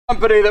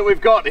Company that we've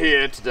got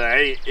here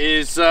today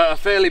is a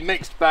fairly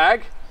mixed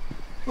bag,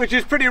 which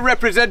is pretty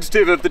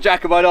representative of the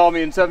Jacobite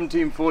army in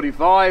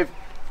 1745.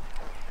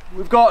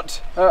 We've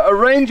got a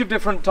range of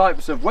different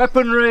types of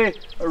weaponry,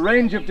 a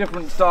range of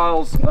different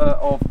styles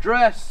of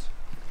dress,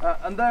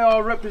 and they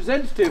are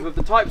representative of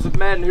the types of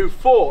men who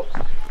fought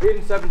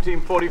in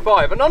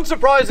 1745. And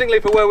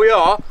unsurprisingly for where we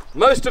are,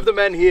 most of the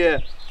men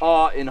here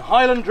are in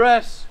Highland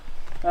dress,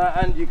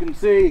 and you can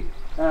see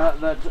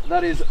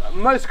that is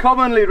most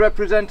commonly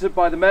represented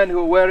by the men who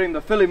are wearing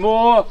the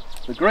filimour,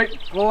 the great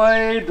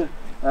plaid,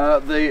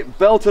 the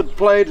belted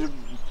plaid,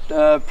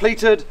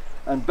 pleated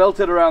and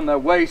belted around their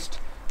waist,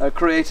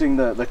 creating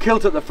the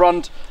kilt at the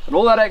front, and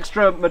all that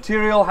extra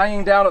material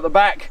hanging down at the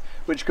back,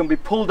 which can be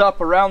pulled up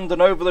around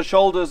and over the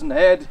shoulders and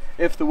head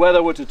if the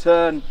weather were to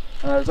turn.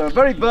 So a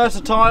very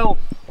versatile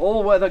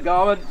all-weather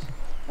garment,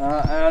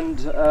 and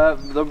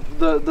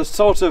the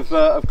sort of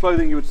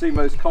clothing you would see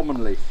most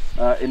commonly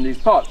in these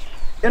parts.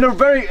 In a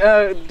very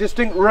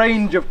distinct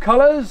range of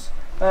colours,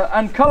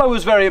 and colour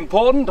was very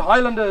important.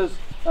 Highlanders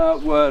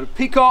were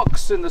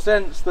peacocks in the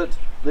sense that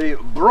the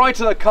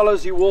brighter the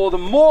colours you wore, the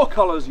more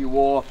colours you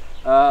wore,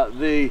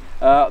 the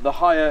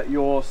higher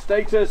your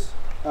status,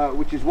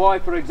 which is why,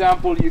 for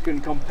example, you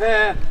can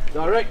compare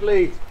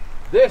directly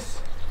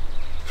this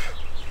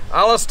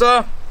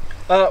Alistair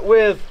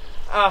with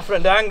our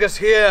friend Angus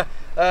here,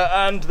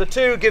 and the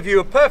two give you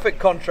a perfect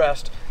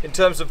contrast in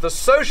terms of the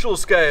social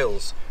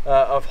scales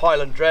of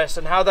Highland dress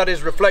and how that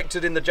is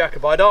reflected in the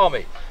Jacobite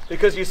army,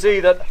 because you see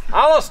that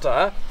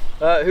Alistair,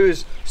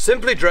 who's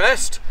simply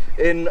dressed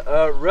in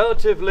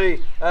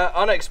relatively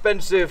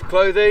inexpensive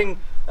clothing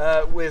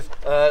with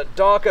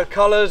darker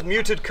colours,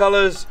 muted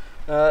colours,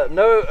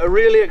 no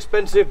really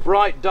expensive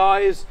bright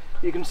dyes.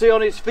 You can see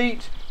on his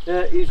feet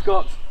he's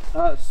got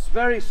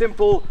very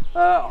simple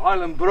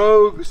Highland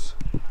brogues,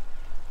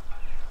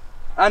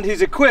 and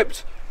he's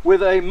equipped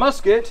with a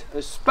musket,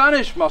 a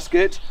Spanish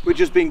musket, which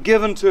has been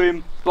given to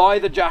him by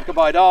the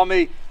Jacobite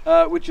army,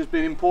 which has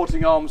been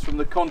importing arms from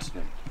the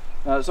continent.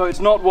 So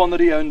it's not one that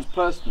he owns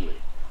personally.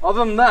 Other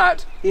than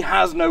that, he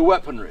has no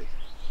weaponry.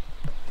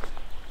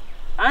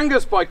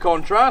 Angus, by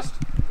contrast,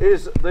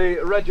 is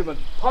the regiment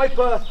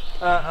piper,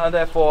 and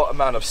therefore a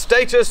man of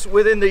status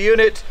within the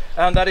unit,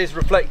 and that is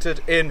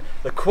reflected in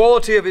the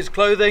quality of his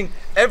clothing,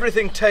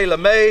 everything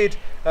tailor-made,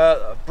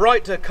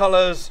 brighter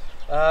colours,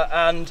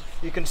 and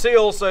you can see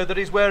also that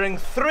he's wearing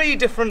 3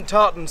 different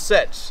tartan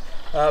sets,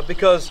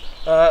 because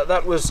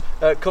that was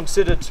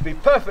considered to be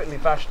perfectly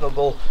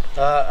fashionable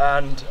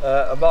and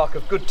a mark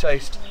of good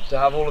taste to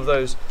have all of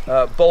those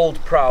bold,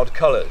 proud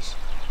colours.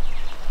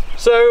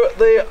 So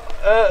the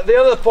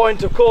other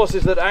point, of course,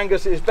 is that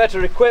Angus is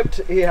better equipped.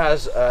 He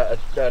has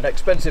an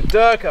expensive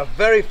dirk, a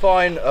very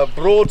fine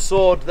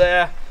broadsword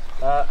there,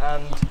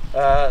 and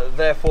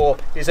therefore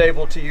is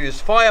able to use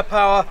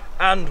firepower,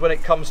 and when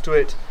it comes to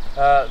it,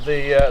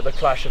 the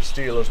clash of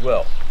steel as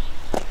well.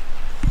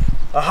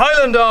 A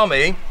Highland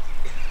army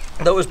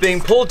that was being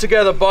pulled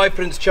together by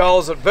Prince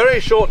Charles at very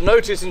short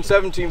notice in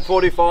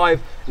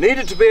 1745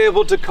 needed to be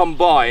able to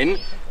combine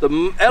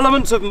the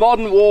elements of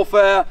modern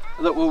warfare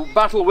that were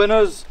battle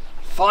winners,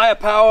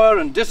 firepower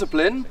and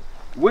discipline,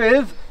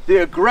 with the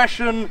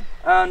aggression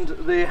and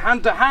the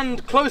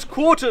hand-to-hand close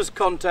quarters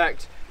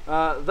contact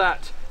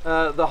that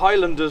the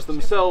Highlanders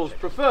themselves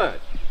preferred.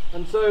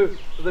 And so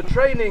the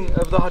training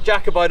of the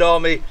Jacobite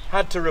army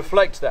had to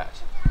reflect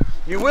that.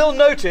 You will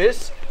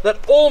notice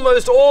that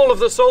almost all of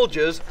the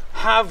soldiers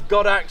have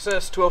got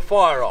access to a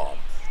firearm.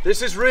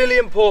 This is really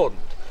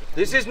important.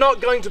 This is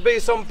not going to be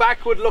some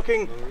backward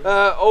looking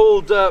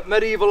old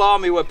medieval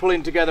army we're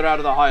pulling together out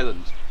of the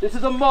Highlands. This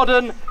is a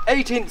modern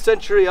 18th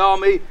century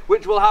army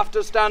which will have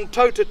to stand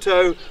toe to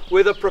toe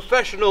with a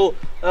professional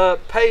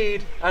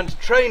paid and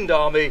trained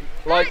army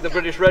like the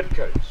British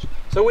Redcoats.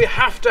 So we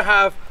have to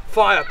have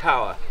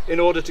firepower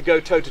in order to go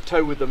toe to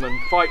toe with them and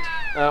fight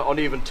on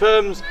even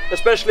terms,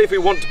 especially if we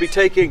want to be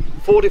taking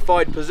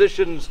fortified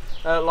positions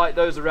like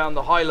those around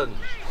the Highlands.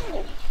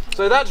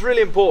 So that's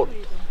really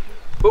important.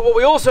 But what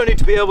we also need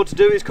to be able to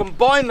do is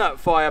combine that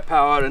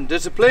firepower and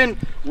discipline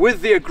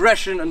with the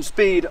aggression and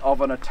speed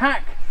of an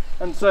attack,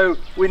 and so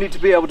we need to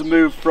be able to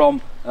move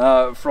from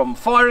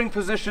firing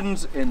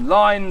positions in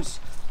lines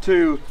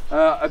to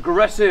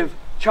aggressive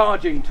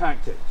charging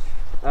tactics.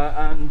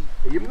 And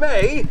you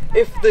may,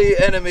 if the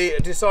enemy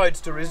decides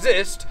to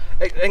resist,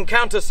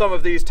 encounter some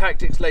of these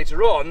tactics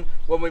later on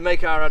when we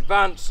make our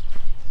advance,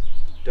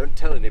 don't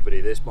tell anybody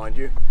this, mind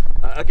you,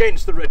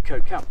 against the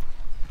Redcoat camp.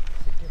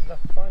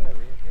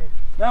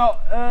 Now,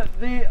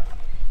 the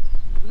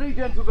 3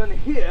 gentlemen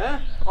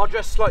here are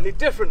dressed slightly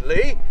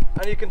differently,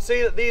 and you can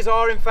see that these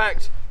are in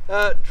fact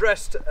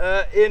dressed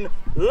in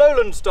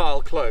Lowland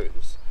style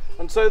clothes.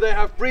 And so they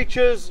have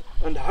breeches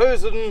and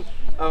hosen,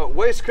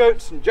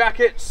 waistcoats and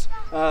jackets,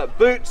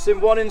 boots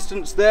in one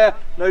instance there.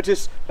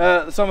 Notice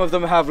some of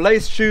them have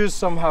lace shoes,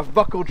 some have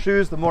buckled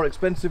shoes, the more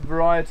expensive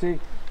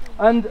variety.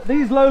 And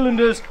these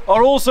Lowlanders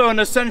are also an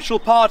essential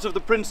part of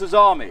the Prince's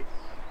army.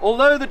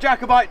 Although the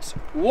Jacobites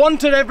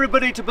wanted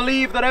everybody to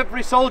believe that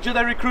every soldier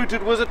they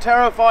recruited was a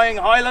terrifying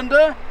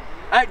Highlander,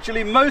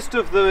 actually most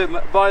of them,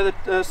 by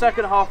the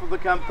second half of the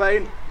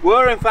campaign,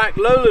 were in fact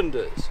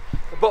lowlanders.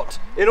 But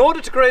in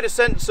order to create a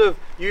sense of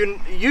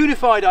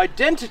unified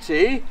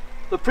identity,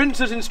 the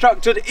princes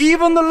instructed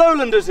even the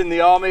lowlanders in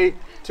the army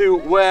to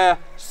wear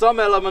some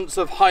elements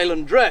of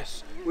Highland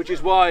dress, which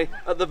is why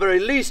at the very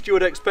least you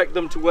would expect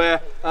them to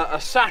wear a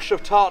sash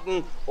of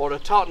tartan, or a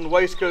tartan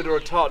waistcoat, or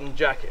a tartan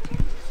jacket.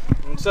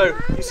 And so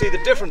you see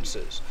the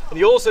differences. And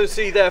you also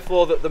see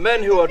therefore that the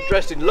men who are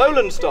dressed in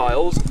lowland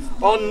styles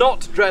are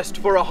not dressed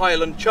for a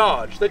Highland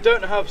charge. They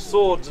don't have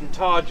swords and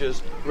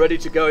targes ready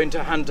to go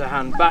into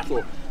hand-to-hand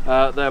battle.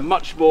 They're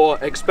much more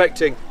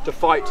expecting to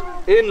fight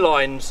in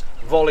lines,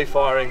 volley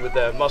firing with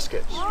their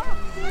muskets.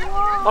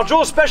 I'll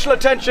draw special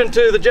attention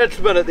to the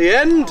gentleman at the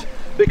end,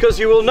 because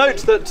you will note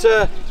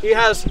that he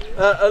has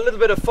a little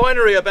bit of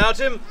finery about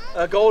him,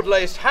 a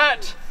gold-laced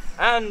hat,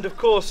 and of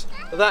course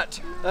that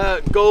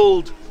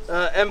gold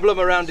emblem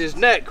around his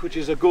neck, which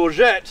is a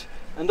gorget,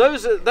 and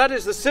that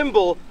is the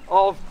symbol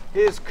of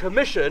his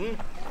commission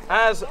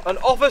as an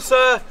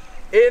officer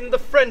in the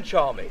French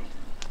army.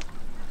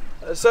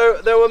 So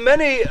there were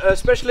many,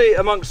 especially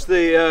amongst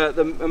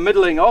the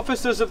middling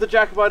officers of the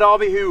Jacobite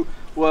army, who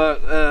were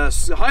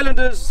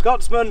Highlanders,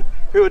 Scotsmen,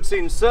 who had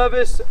seen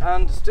service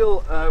and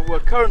still were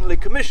currently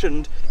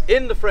commissioned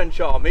in the French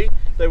army.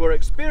 They were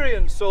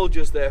experienced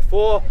soldiers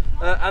therefore,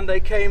 and they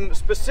came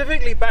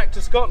specifically back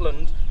to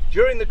Scotland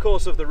during the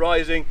course of the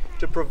Rising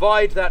to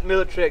provide that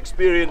military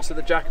experience that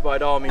the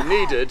Jacobite army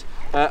needed,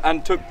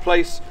 and took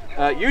place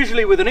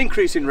usually with an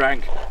increase in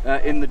rank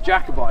in the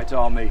Jacobite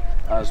army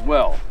as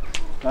well.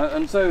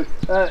 And so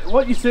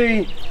what you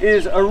see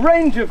is a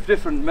range of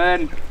different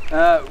men,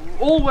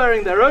 all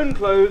wearing their own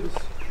clothes,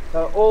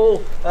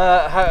 all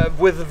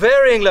with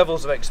varying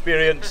levels of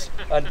experience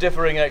and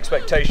differing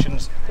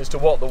expectations as to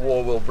what the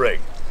war will bring.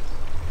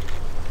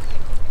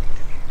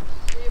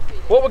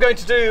 What we're going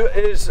to do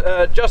is,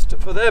 just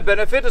for their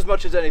benefit as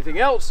much as anything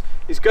else,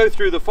 is go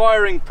through the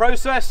firing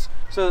process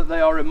so that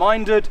they are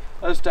reminded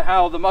as to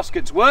how the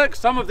muskets work.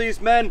 Some of these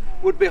men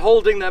would be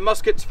holding their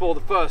muskets for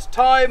the first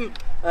time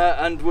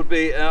and would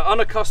be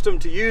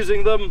unaccustomed to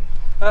using them,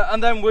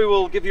 and then we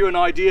will give you an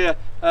idea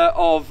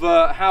of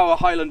how a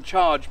Highland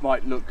charge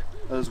might look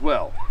as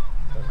well.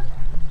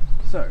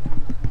 So,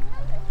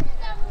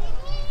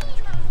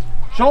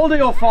 shoulder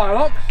your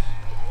firelocks.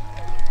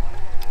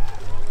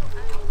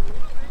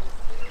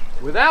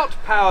 Without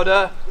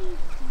powder,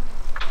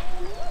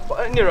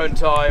 but in your own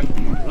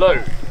time,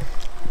 load.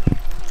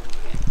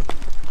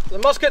 The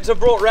muskets are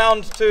brought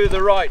round to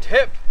the right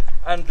hip,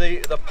 and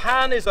the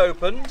pan is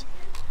opened.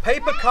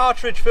 Paper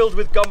cartridge filled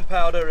with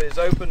gunpowder is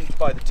opened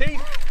by the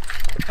teeth.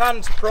 The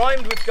pan's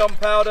primed with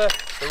gunpowder.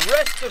 The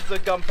rest of the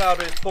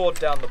gunpowder is poured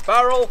down the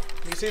barrel.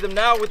 You see them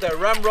now with their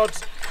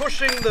ramrods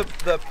pushing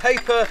the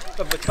paper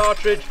of the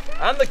cartridge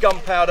and the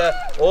gunpowder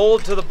all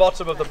to the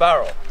bottom of the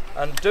barrel.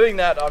 And doing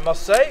that, I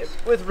must say,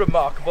 with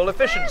remarkable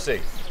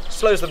efficiency.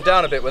 Slows them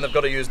down a bit when they've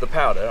got to use the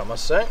powder, I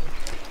must say.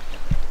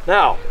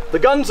 Now, the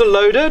guns are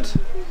loaded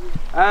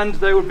and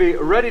they would be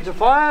ready to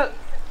fire.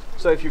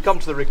 So if you come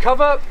to the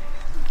recover,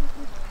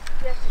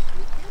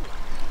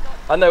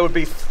 and there would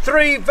be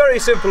three very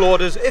simple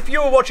orders. If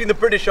you were watching the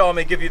British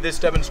Army give you this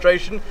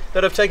demonstration,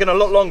 they'd have taken a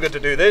lot longer to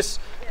do this,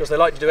 because they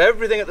like to do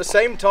everything at the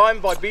same time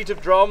by beat of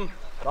drum,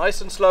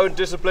 nice and slow and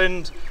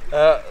disciplined.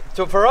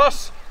 So for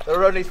us, there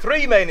are only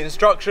three main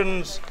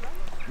instructions.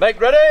 Make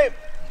ready,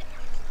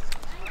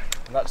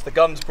 and that's the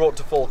guns brought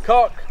to full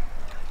cock.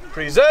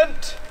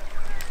 Present,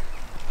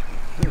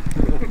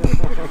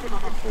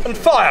 and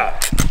fire.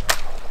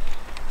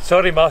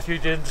 Sorry, Matthew,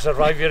 you didn't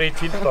survive your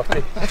 18th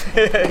birthday.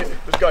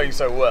 It was going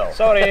so well.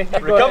 Sorry.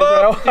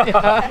 Recover.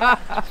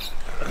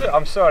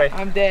 I'm sorry.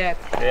 I'm dead.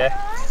 Yeah.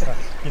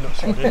 You're not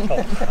sorry at all.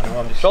 I know,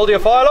 I'm just... Shoulder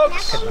your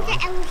firelocks.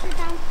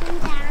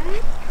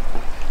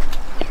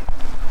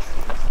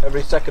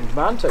 Every second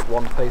man, take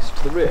one pace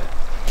to the rear.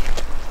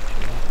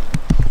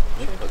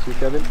 That's you,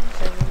 Kevin.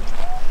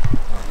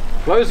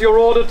 Close your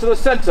order to the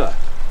centre.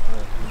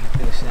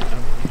 Centre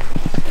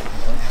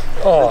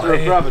of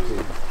gravity.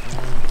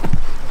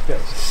 Okay.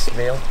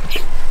 Smell.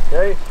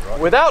 Okay. Right.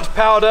 Without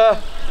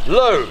powder,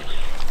 load.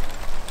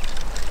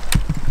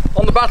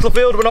 On the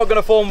battlefield, we're not going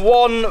to form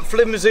one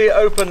flimsy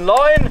open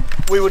line.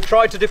 We would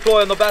try to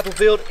deploy on the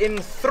battlefield in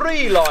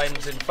 3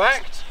 lines, in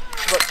fact.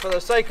 But for the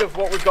sake of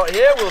what we've got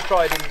here, we'll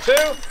try it in 2.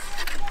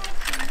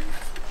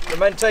 The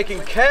men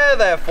taking care,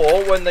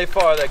 therefore, when they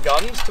fire their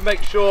guns, to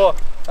make sure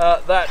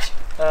that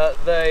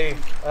they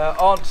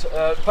aren't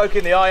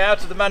poking the eye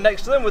out of the man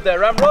next to them with their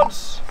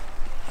ramrods.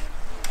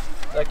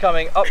 They're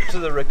coming up to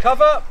the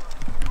recover.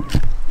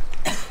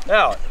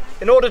 Now,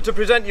 in order to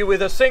present you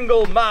with a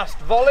single massed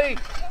volley,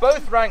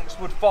 both ranks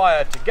would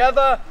fire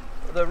together,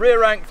 the rear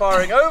rank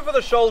firing over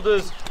the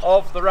shoulders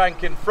of the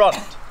rank in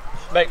front.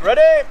 Make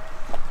ready.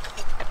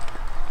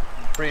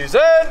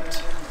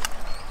 Present.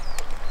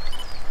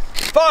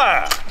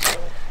 Fire!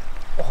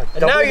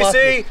 And now you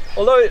see,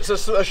 although it's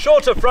a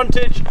shorter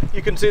frontage,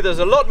 you can see there's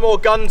a lot more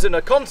guns in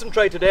a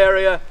concentrated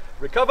area.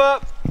 Recover.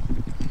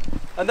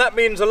 and that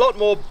means a lot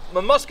more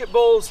musket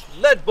balls,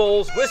 lead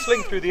balls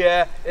whistling through the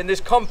air in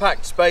this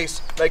compact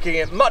space, making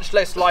it much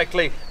less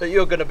likely that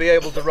you're going to be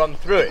able to run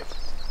through it.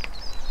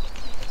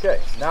 Okay,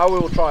 now we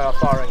will try our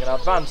firing and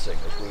advancing,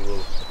 as we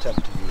will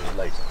attempt to use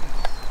later.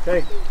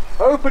 Okay,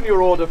 open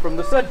your order from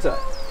the centre.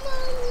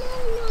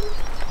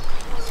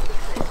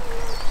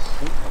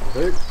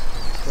 Okay,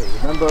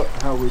 remember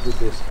how we did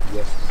this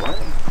yesterday.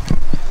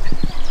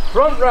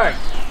 Front rank.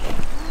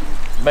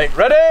 Make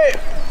ready.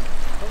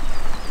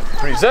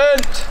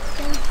 Present.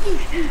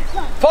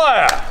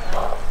 Fire.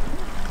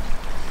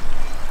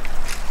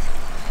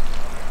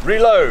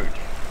 Reload.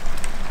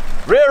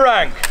 Rear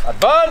rank.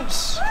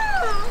 Advance.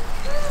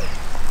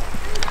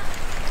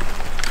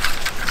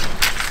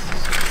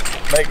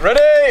 Make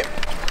ready.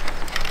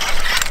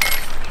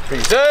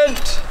 Present.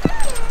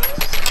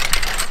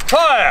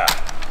 Fire.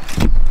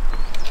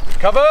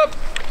 Cover.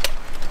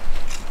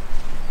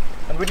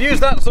 And we'd use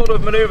that sort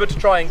of manoeuvre to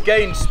try and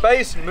gain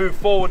space and move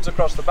forwards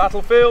across the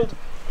battlefield.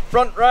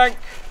 Front rank.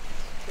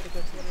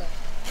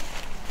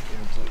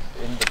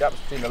 In the gaps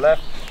between the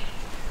left.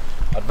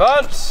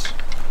 Advance.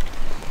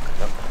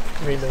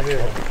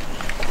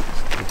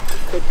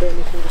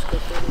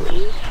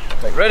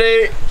 Make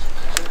ready.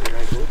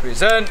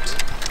 Present.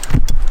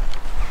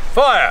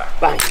 Fire.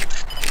 Bang.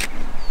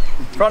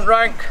 Front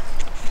rank.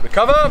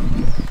 Recover.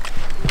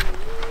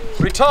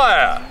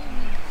 Retire.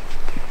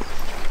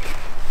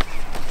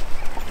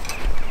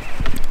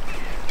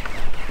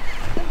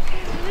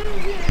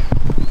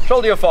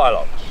 Shoulder your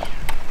firelocks.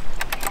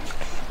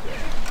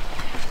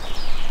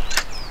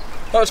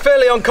 Now, it's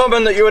fairly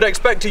uncommon that you would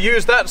expect to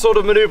use that sort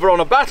of manoeuvre on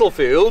a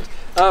battlefield,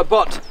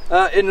 but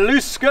in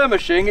loose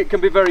skirmishing it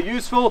can be very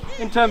useful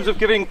in terms of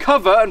giving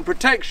cover and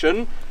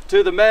protection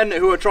to the men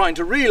who are trying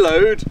to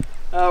reload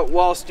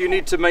whilst you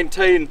need to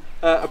maintain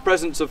a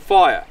presence of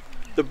fire.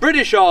 The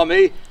British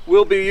Army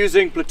will be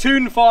using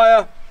platoon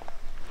fire,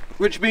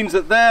 which means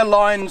that their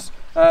lines,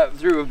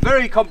 through a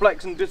very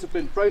complex and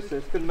disciplined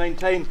process, can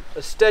maintain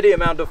a steady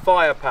amount of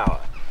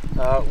firepower.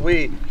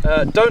 We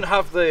don't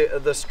have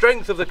the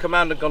strength of the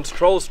command and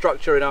control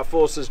structure in our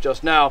forces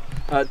just now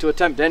to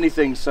attempt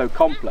anything so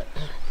complex.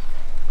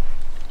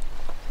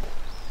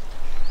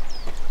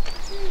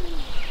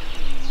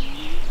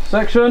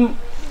 Section,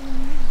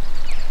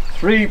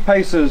 3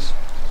 paces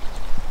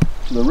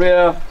to the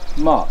rear,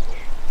 march.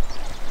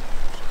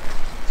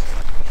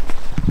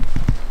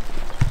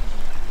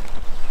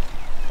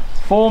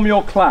 Form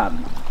your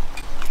clan.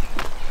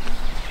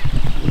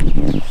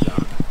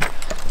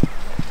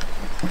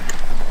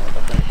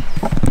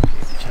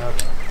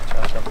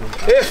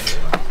 If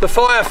the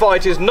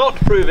firefight is not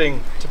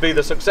proving to be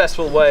the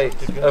successful way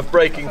of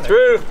breaking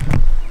through,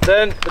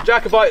 then the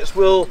Jacobites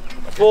will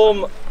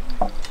form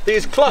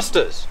these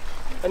clusters.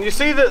 And you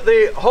see that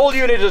the whole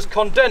unit is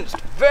condensed,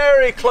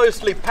 very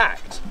closely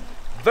packed,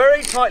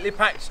 very tightly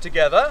packed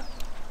together.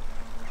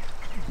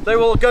 They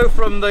will go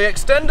from the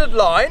extended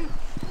line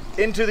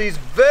into these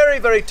very,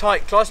 very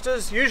tight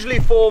clusters, usually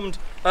formed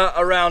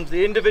around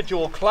the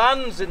individual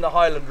clans in the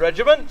Highland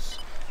regiments.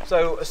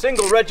 So a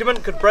single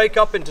regiment could break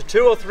up into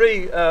 2 or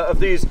 3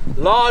 of these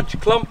large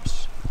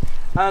clumps,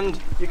 and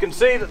you can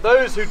see that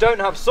those who don't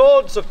have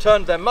swords have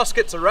turned their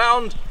muskets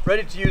around,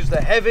 ready to use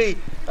their heavy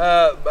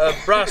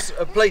brass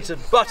plated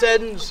butt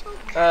ends.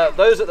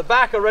 Those at the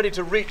back are ready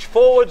to reach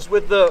forwards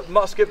with the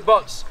musket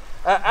butts,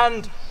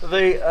 and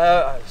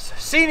the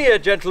senior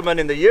gentleman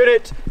in the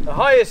unit, the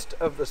highest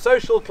of the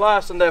social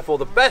class and therefore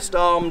the best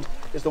armed,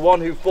 is the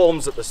one who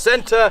forms at the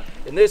centre.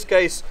 In this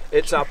case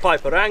it's our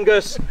Piper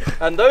Angus,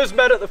 and those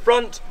men at the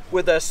front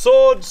with their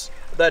swords,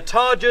 their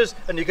targes,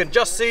 and you can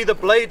just see the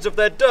blades of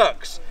their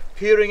dirks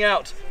peering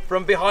out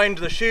from behind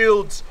the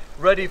shields,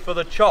 ready for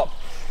the chop.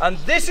 And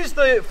this is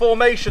the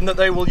formation that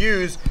they will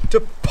use to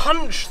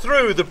punch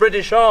through the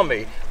British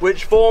Army,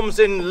 which forms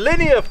in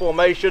linear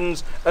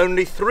formations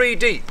only 3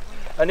 deep.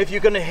 And if you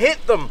can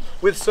hit them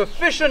with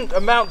sufficient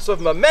amounts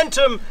of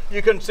momentum,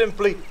 you can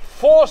simply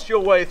force your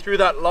way through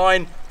that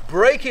line,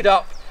 break it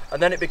up,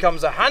 and then it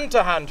becomes a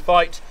hand-to-hand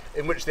fight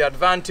in which the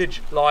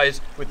advantage lies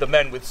with the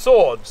men with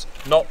swords,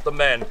 not the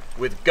men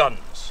with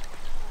guns.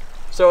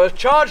 So a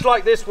charge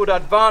like this would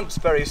advance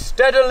very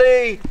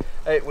steadily.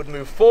 It would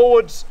move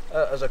forwards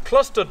as a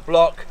clustered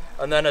block,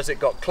 and then as it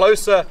got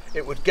closer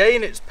it would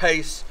gain its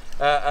pace,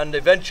 and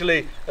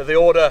eventually the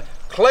order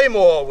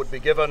Claymore would be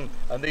given,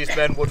 and these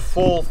men would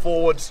fall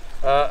forwards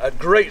at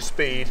great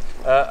speed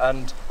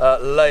and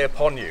lay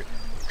upon you,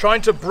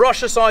 trying to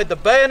brush aside the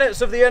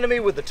bayonets of the enemy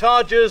with the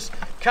targers,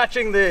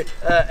 catching the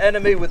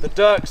enemy with the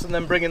dirks, and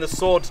then bringing the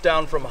swords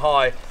down from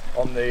high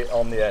on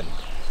the end.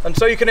 And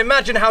so you can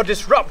imagine how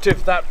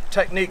disruptive that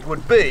technique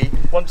would be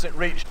once it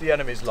reached the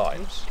enemy's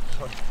lines.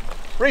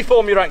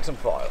 Reform your ranks and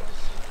files.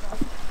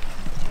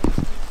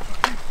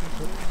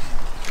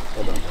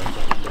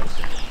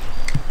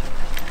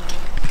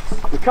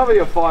 Recover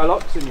your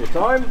firelocks in your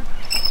time.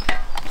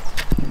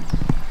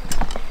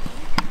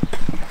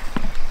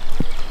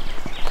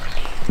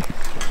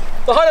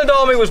 The Highland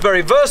Army was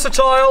very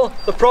versatile.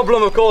 The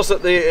problem, of course,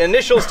 at the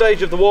initial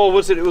stage of the war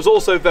was that it was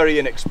also very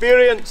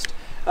inexperienced.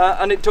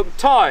 and it took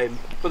time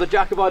for the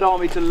Jacobite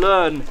army to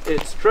learn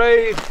its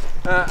trade,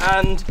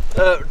 and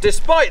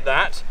despite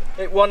that,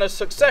 it won a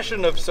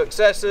succession of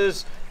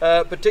successes,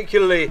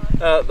 particularly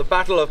the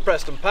Battle of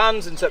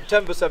Prestonpans in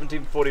September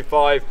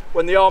 1745,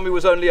 when the army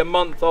was only a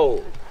month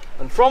old.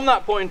 And from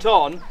that point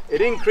on,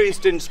 it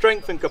increased in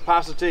strength and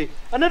capacity,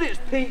 and at its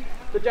peak,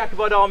 the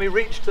Jacobite army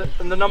reached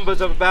in the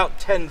numbers of about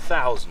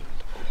 10,000.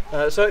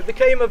 So it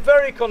became a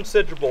very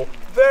considerable,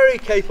 very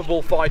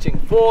capable fighting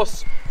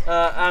force,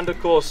 and of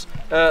course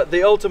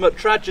the ultimate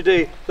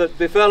tragedy that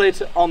befell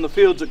it on the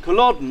fields at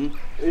Culloden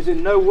is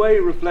in no way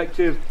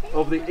reflective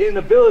of the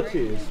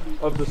inabilities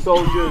of the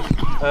soldiers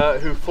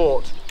who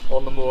fought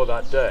on the moor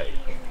that day.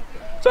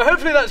 So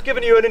hopefully that's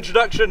given you an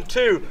introduction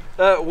to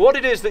what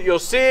it is that you're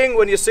seeing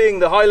when you're seeing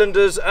the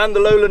Highlanders and the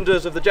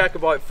Lowlanders of the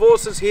Jacobite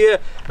forces here,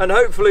 and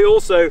hopefully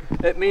also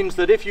it means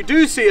that if you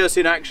do see us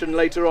in action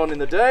later on in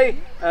the day,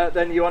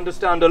 then you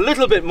understand a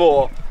little bit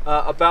more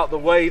about the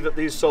way that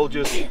these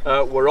soldiers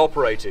were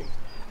operating.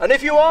 And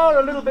if you are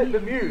a little bit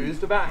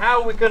bemused about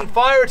how we can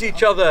fire at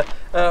each other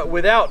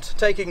without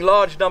taking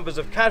large numbers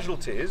of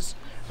casualties,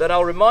 then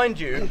I'll remind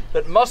you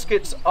that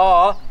muskets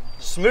are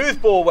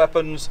smoothbore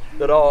weapons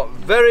that are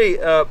very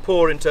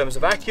poor in terms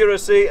of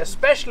accuracy,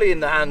 especially in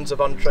the hands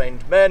of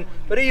untrained men,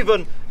 but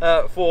even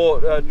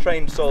for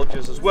trained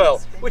soldiers as well,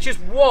 which is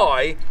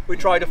why we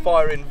try to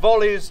fire in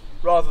volleys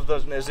rather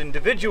than as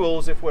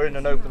individuals if we're in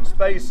an open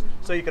space,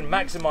 so you can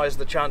maximize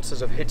the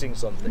chances of hitting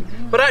something.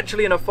 But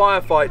actually in a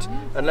firefight,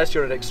 unless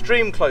you're at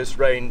extreme close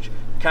range,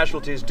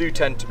 casualties do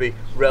tend to be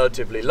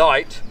relatively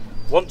light.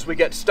 Once we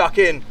get stuck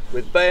in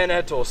with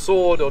bayonet or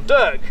sword or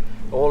dirk,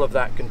 all of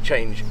that can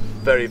change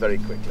very, very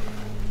quickly.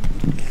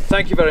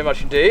 Thank you very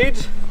much indeed.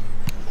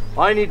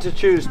 I need to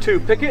choose 2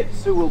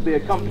 pickets who will be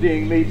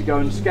accompanying me to go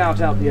and scout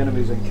out the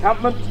enemy's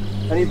encampment.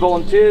 Any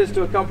volunteers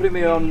to accompany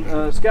me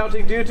on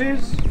scouting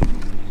duties?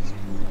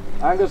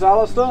 Angus,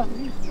 Alistair?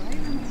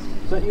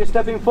 So you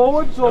stepping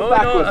forwards or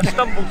backwards?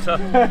 No, I stumbled, sir.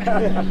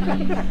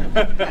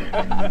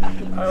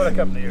 I will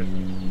accompany you.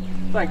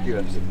 Thank you,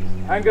 MC.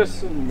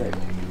 Angus and Nick.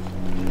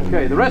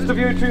 Okay, the rest of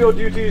you to your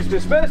duties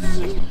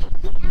dismissed.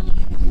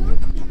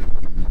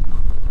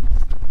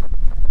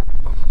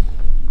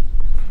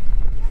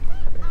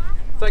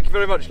 Thank you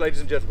very much, ladies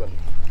and gentlemen.